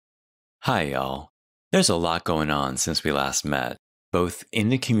Hi, y'all. There's a lot going on since we last met, both in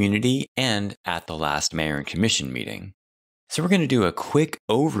the community and at the last mayor and commission meeting. So we're going to do a quick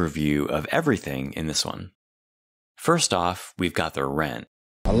overview of everything in this one. First off, we've got the rent.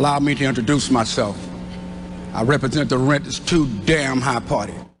 Allow me to introduce myself. I represent the rent that's too damn high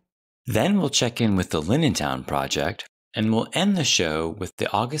party. Then we'll check in with the Linnentown project, and we'll end the show with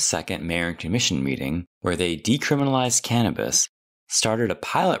the August 2nd mayor and commission meeting where they decriminalized cannabis, started a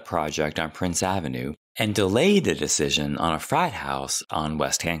pilot project on Prince Avenue, and delayed a decision on a frat house on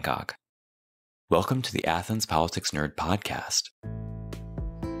West Hancock. Welcome to the Athens Politics Nerd Podcast.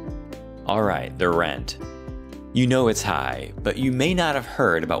 Alright, the rent. You know it's high, but you may not have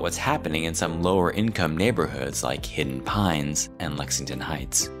heard about what's happening in some lower income neighborhoods like Hidden Pines and Lexington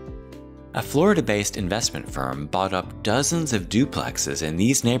Heights. A Florida-based investment firm bought up dozens of duplexes in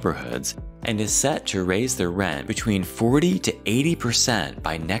these neighborhoods and is set to raise their rent between 40 to 80%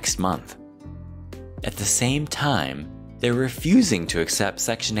 by next month. At the same time, they're refusing to accept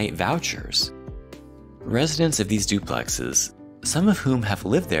Section 8 vouchers. Residents of these duplexes, some of whom have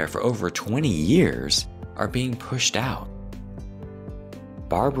lived there for over 20 years, are being pushed out.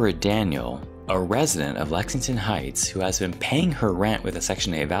 Barbara Daniel, a resident of Lexington Heights who has been paying her rent with a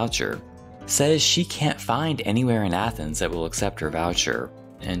Section 8 voucher, says she can't find anywhere in Athens that will accept her voucher,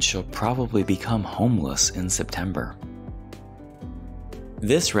 and she'll probably become homeless in September.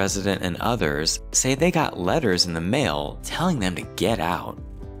 This resident and others say they got letters in the mail telling them to get out.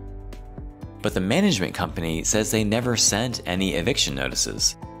 But the management company says they never sent any eviction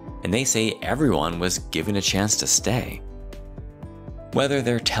notices, and they say everyone was given a chance to stay. Whether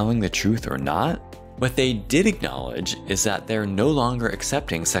they're telling the truth or not, what they did acknowledge is that they're no longer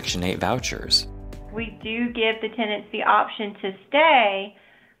accepting Section 8 vouchers. We do give the tenants the option to stay,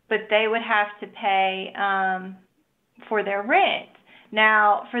 but they would have to pay for their rent.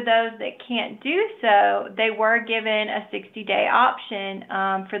 Now, for those that can't do so, they were given a 60-day option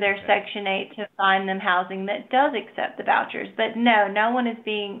for their Section 8 to find them housing that does accept the vouchers. But no one is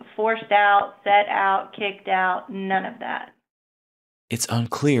being forced out, set out, kicked out, none of that. It's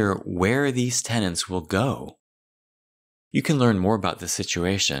unclear where these tenants will go. You can learn more about this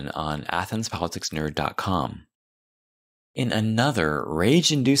situation on athenspoliticsnerd.com. In another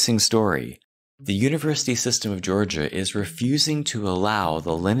rage-inducing story, the University System of Georgia is refusing to allow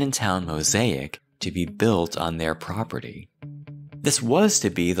the Linnentown mosaic to be built on their property. This was to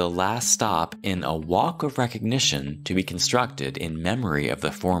be the last stop in a walk of recognition to be constructed in memory of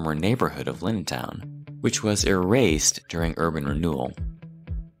the former neighborhood of Linnentown, which was erased during urban renewal.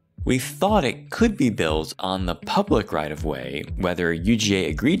 We thought it could be built on the public right-of-way, whether UGA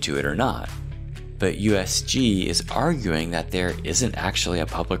agreed to it or not. But USG is arguing that there isn't actually a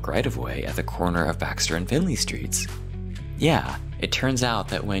public right-of-way at the corner of Baxter and Finley Streets. Yeah, it turns out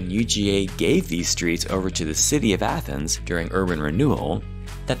that when UGA gave these streets over to the city of Athens during urban renewal,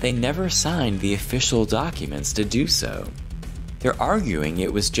 that they never signed the official documents to do so. They're arguing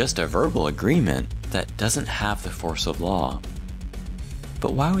it was just a verbal agreement that doesn't have the force of law.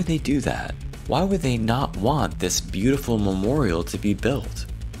 But why would they do that? Why would they not want this beautiful memorial to be built?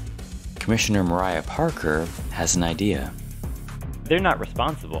 Commissioner Mariah Parker has an idea. They're not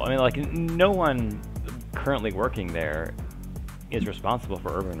responsible. I mean, no one currently working there is responsible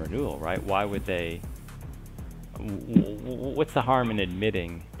for urban renewal, right? Why would they? What's the harm in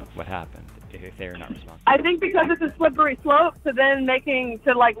admitting what happened if they're not responsible? I think because it's a slippery slope to then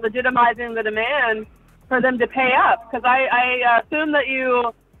legitimizing the demand for them to pay up. Because I assume that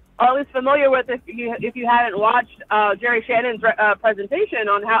you are at least familiar with, if you hadn't watched Jerry Shannon's presentation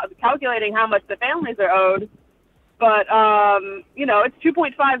on calculating how much the families are owed. But it's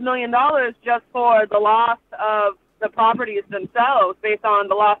 $2.5 million just for the loss of the properties themselves, based on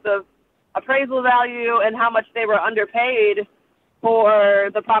the loss of appraisal value and how much they were underpaid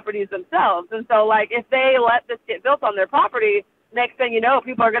for the properties themselves. And so, if they let this get built on their property, next thing you know,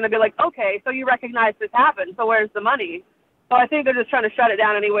 people are going to be like, okay, so you recognize this happened, so where's the money? So I think they're just trying to shut it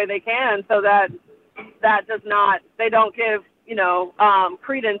down any way they can, so that they don't give,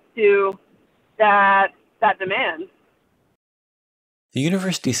 credence to that demand. The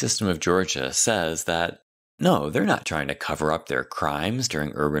University System of Georgia says that, no, they're not trying to cover up their crimes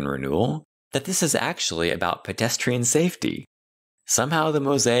during urban renewal, that this is actually about pedestrian safety. Somehow the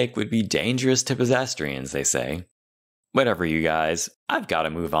mosaic would be dangerous to pedestrians, they say. Whatever, you guys, I've got to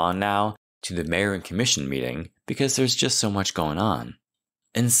move on now to the mayor and commission meeting because there's just so much going on.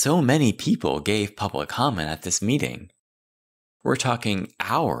 And so many people gave public comment at this meeting. We're talking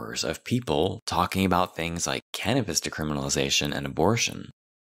hours of people talking about things like cannabis decriminalization and abortion.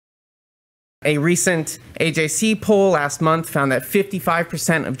 A recent AJC poll last month found that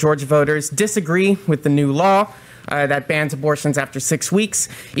 55% of Georgia voters disagree with the new law that bans abortions after 6 weeks.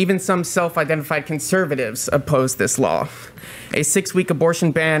 Even some self-identified conservatives oppose this law. A 6-week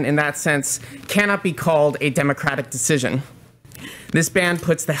abortion ban, in that sense, cannot be called a democratic decision. This ban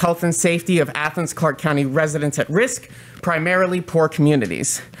puts the health and safety of Athens-Clarke County residents at risk, primarily poor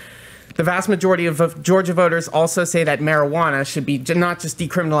communities. The vast majority of Georgia voters also say that marijuana should be not just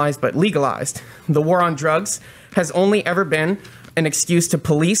decriminalized, but legalized. The war on drugs has only ever been an excuse to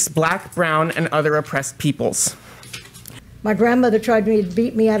police black, brown, and other oppressed peoples. My grandmother tried to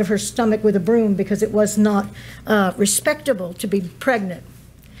beat me out of her stomach with a broom because it was not respectable to be pregnant.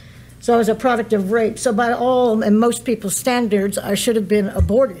 So I was a product of rape. So by all and most people's standards, I should have been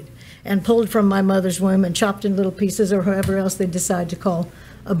aborted and pulled from my mother's womb and chopped in little pieces, or however else they decide to call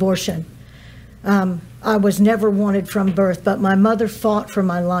abortion. I was never wanted from birth, but my mother fought for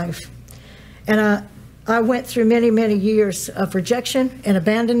my life. And I went through many, many years of rejection and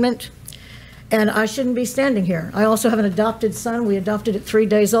abandonment, and I shouldn't be standing here. I also have an adopted son. We adopted at 3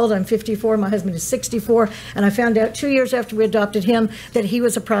 days old. I'm 54, my husband is 64, and I found out 2 years after we adopted him that he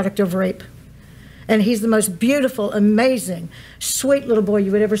was a product of rape. And he's the most beautiful, amazing, sweet little boy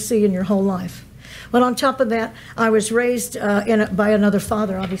you would ever see in your whole life. But on top of that, I was raised by another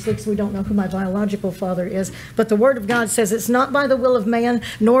father, obviously, because we don't know who my biological father is. But the Word of God says it's not by the will of man,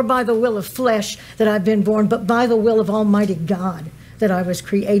 nor by the will of flesh that I've been born, but by the will of Almighty God that I was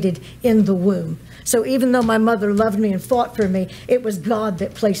created in the womb. So even though my mother loved me and fought for me, it was God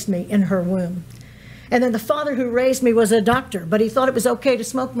that placed me in her womb. And then the father who raised me was a doctor, but he thought it was okay to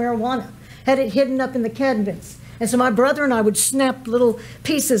smoke marijuana, had it hidden up in the cabinets. And so my brother and I would snap little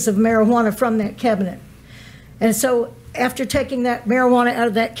pieces of marijuana from that cabinet. And so after taking that marijuana out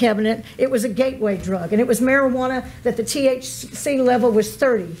of that cabinet, it was a gateway drug. And it was marijuana that the THC level was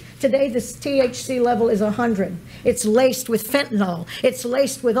 30. Today, the THC level is 100. It's laced with fentanyl. It's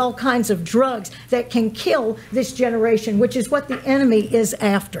laced with all kinds of drugs that can kill this generation, which is what the enemy is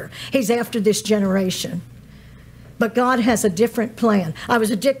after. He's after this generation. But God has a different plan. I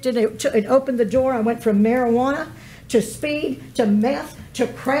was addicted. It opened the door. I went from marijuana to speed to meth to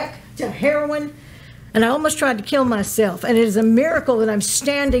crack to heroin. And I almost tried to kill myself. And it is a miracle that I'm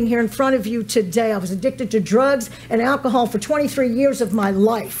standing here in front of you today. I was addicted to drugs and alcohol for 23 years of my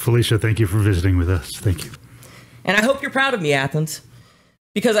life. Felicia, thank you for visiting with us. Thank you. And I hope you're proud of me, Athens,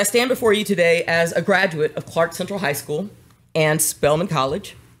 because I stand before you today as a graduate of Clarke Central High School and Spelman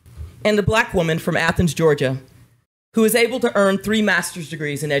College, and a black woman from Athens, Georgia, who is able to earn 3 master's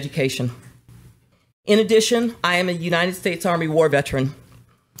degrees in education. In addition, I am a United States Army war veteran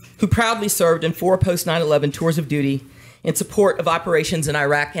who proudly served in 4 post-9/11 tours of duty in support of operations in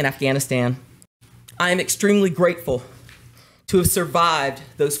Iraq and Afghanistan. I am extremely grateful to have survived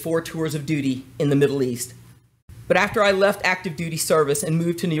those 4 tours of duty in the Middle East. But after I left active duty service and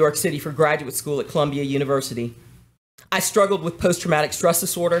moved to New York City for graduate school at Columbia University, I struggled with post-traumatic stress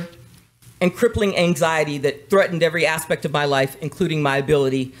disorder and crippling anxiety that threatened every aspect of my life, including my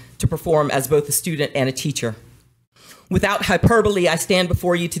ability to perform as both a student and a teacher. Without hyperbole, I stand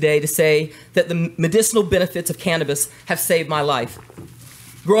before you today to say that the medicinal benefits of cannabis have saved my life.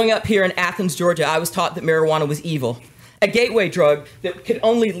 Growing up here in Athens, Georgia, I was taught that marijuana was evil, a gateway drug that could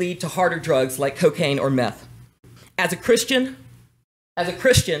only lead to harder drugs like cocaine or meth. As a Christian,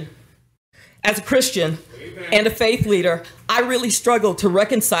 and a faith leader, I really struggled to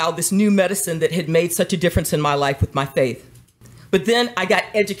reconcile this new medicine that had made such a difference in my life with my faith. But then I got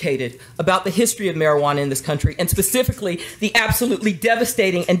educated about the history of marijuana in this country, and specifically the absolutely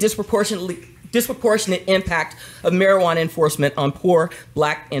devastating and disproportionate impact of marijuana enforcement on poor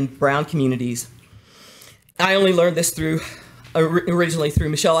black and brown communities. I only learned this originally through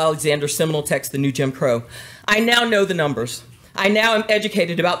Michelle Alexander's seminal text, The New Jim Crow. I now know the numbers. I now am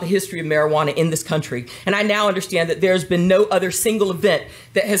educated about the history of marijuana in this country, and I now understand that there's been no other single event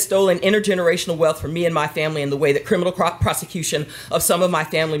that has stolen intergenerational wealth from me and my family in the way that criminal prosecution of some of my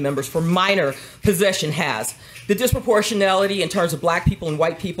family members for minor possession has. The disproportionality in terms of black people and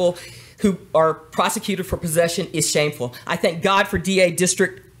white people who are prosecuted for possession is shameful. I thank God for DA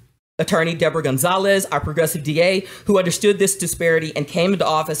District Attorney Deborah Gonzalez, our progressive DA, who understood this disparity and came into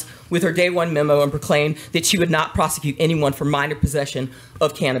office with her day one memo and proclaimed that she would not prosecute anyone for minor possession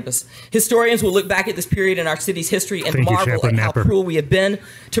of cannabis. Historians will look back at this period in our city's history and marvel at how cruel we have been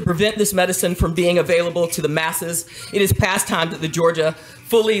to prevent this medicine from being available to the masses. It is past time that Georgia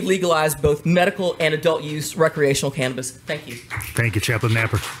fully legalized both medical and adult use recreational cannabis. Thank you. Thank you, Chaplain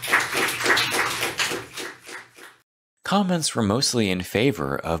Napper. Comments were mostly in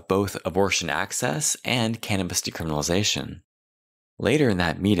favor of both abortion access and cannabis decriminalization. Later in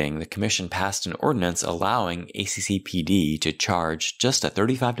that meeting, the commission passed an ordinance allowing ACCPD to charge just a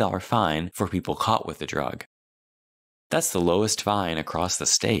 $35 fine for people caught with the drug. That's the lowest fine across the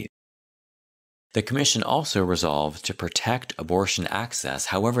state. The commission also resolved to protect abortion access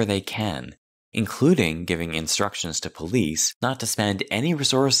however they can, including giving instructions to police not to spend any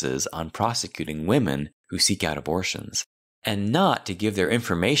resources on prosecuting women who seek out abortions, and not to give their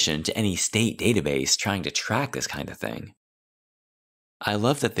information to any state database trying to track this kind of thing. I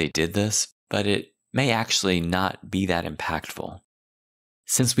love that they did this, but it may actually not be that impactful,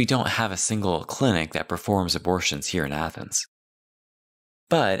 since we don't have a single clinic that performs abortions here in Athens.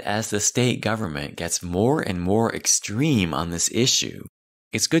 But as the state government gets more and more extreme on this issue,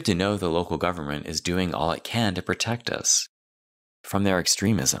 it's good to know the local government is doing all it can to protect us from their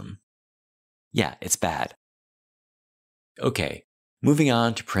extremism. Yeah, it's bad. Okay, moving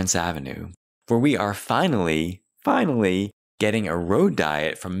on to Prince Avenue, where we are finally getting a road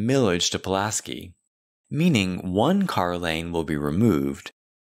diet from Millage to Pulaski, meaning one car lane will be removed,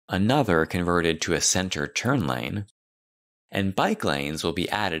 another converted to a center turn lane, and bike lanes will be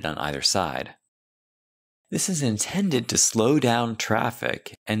added on either side. This is intended to slow down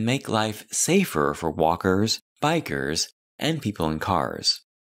traffic and make life safer for walkers, bikers, and people in cars.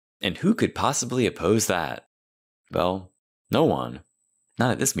 And who could possibly oppose that? Well, no one. Not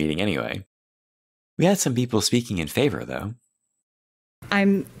at this meeting anyway. We had some people speaking in favor, though.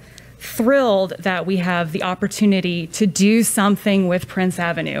 I'm thrilled that we have the opportunity to do something with Prince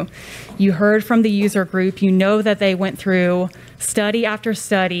Avenue. You heard from the user group, you know that they went through study after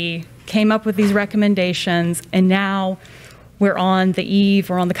study, came up with these recommendations, and now we're on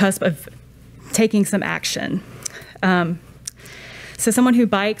the cusp of taking some action. So someone who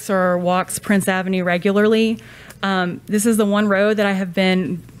bikes or walks Prince Avenue regularly, this is the one road that I have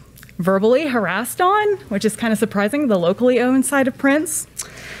been verbally harassed on, which is kind of surprising, the locally owned side of Prince.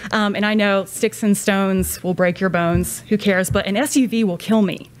 And I know sticks and stones will break your bones, who cares, but an SUV will kill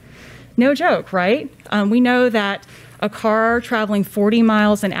me. No joke, right? We know that a car traveling 40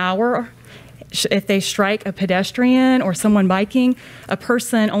 miles an hour, if they strike a pedestrian or someone biking, a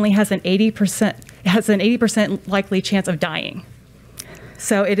person only has an 80% likely chance of dying.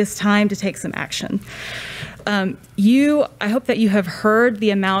 So it is time to take some action. I hope that you have heard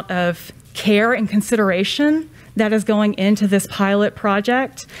the amount of care and consideration that is going into this pilot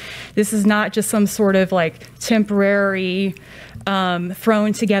project. This is not just some sort of like temporary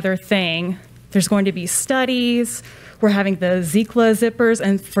thrown together thing. There's going to be studies. We're having the Zikla zippers,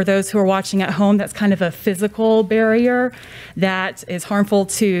 and for those who are watching at home, that's kind of a physical barrier that is harmful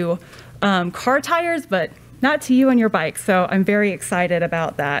to car tires, but not to you and your bike. So I'm very excited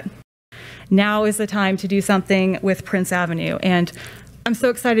about that. Now is the time to do something with Prince Avenue. And I'm so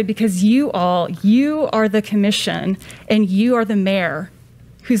excited because you are the commission and you are the mayor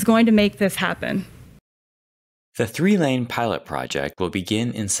who's going to make this happen. The 3-lane pilot project will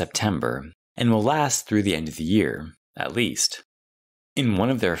begin in September and will last through the end of the year, at least. In one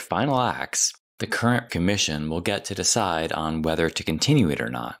of their final acts, the current commission will get to decide on whether to continue it or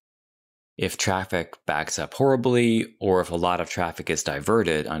not. If traffic backs up horribly, or if a lot of traffic is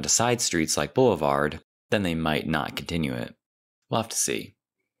diverted onto side streets like Boulevard, then they might not continue it. We'll have to see.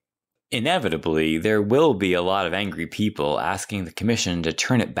 Inevitably, there will be a lot of angry people asking the commission to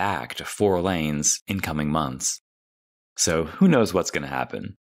turn it back to 4 lanes in coming months. So who knows what's going to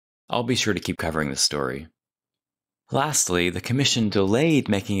happen? I'll be sure to keep covering this story. Lastly, the commission delayed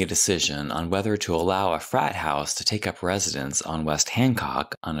making a decision on whether to allow a frat house to take up residence on West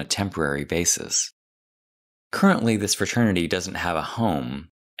Hancock on a temporary basis. Currently, this fraternity doesn't have a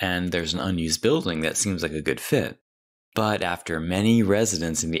home, and there's an unused building that seems like a good fit. But after many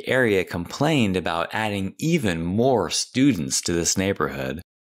residents in the area complained about adding even more students to this neighborhood,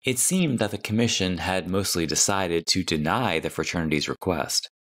 it seemed that the commission had mostly decided to deny the fraternity's request.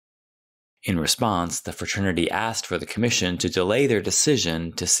 In response, the fraternity asked for the commission to delay their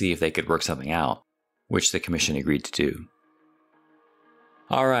decision to see if they could work something out, which the commission agreed to do.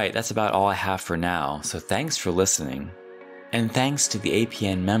 Alright, that's about all I have for now, so thanks for listening. And thanks to the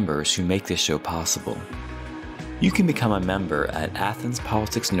APN members who make this show possible. You can become a member at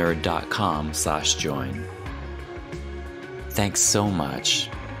athenspoliticsnerd.com/join. Thanks so much,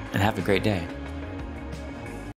 and have a great day.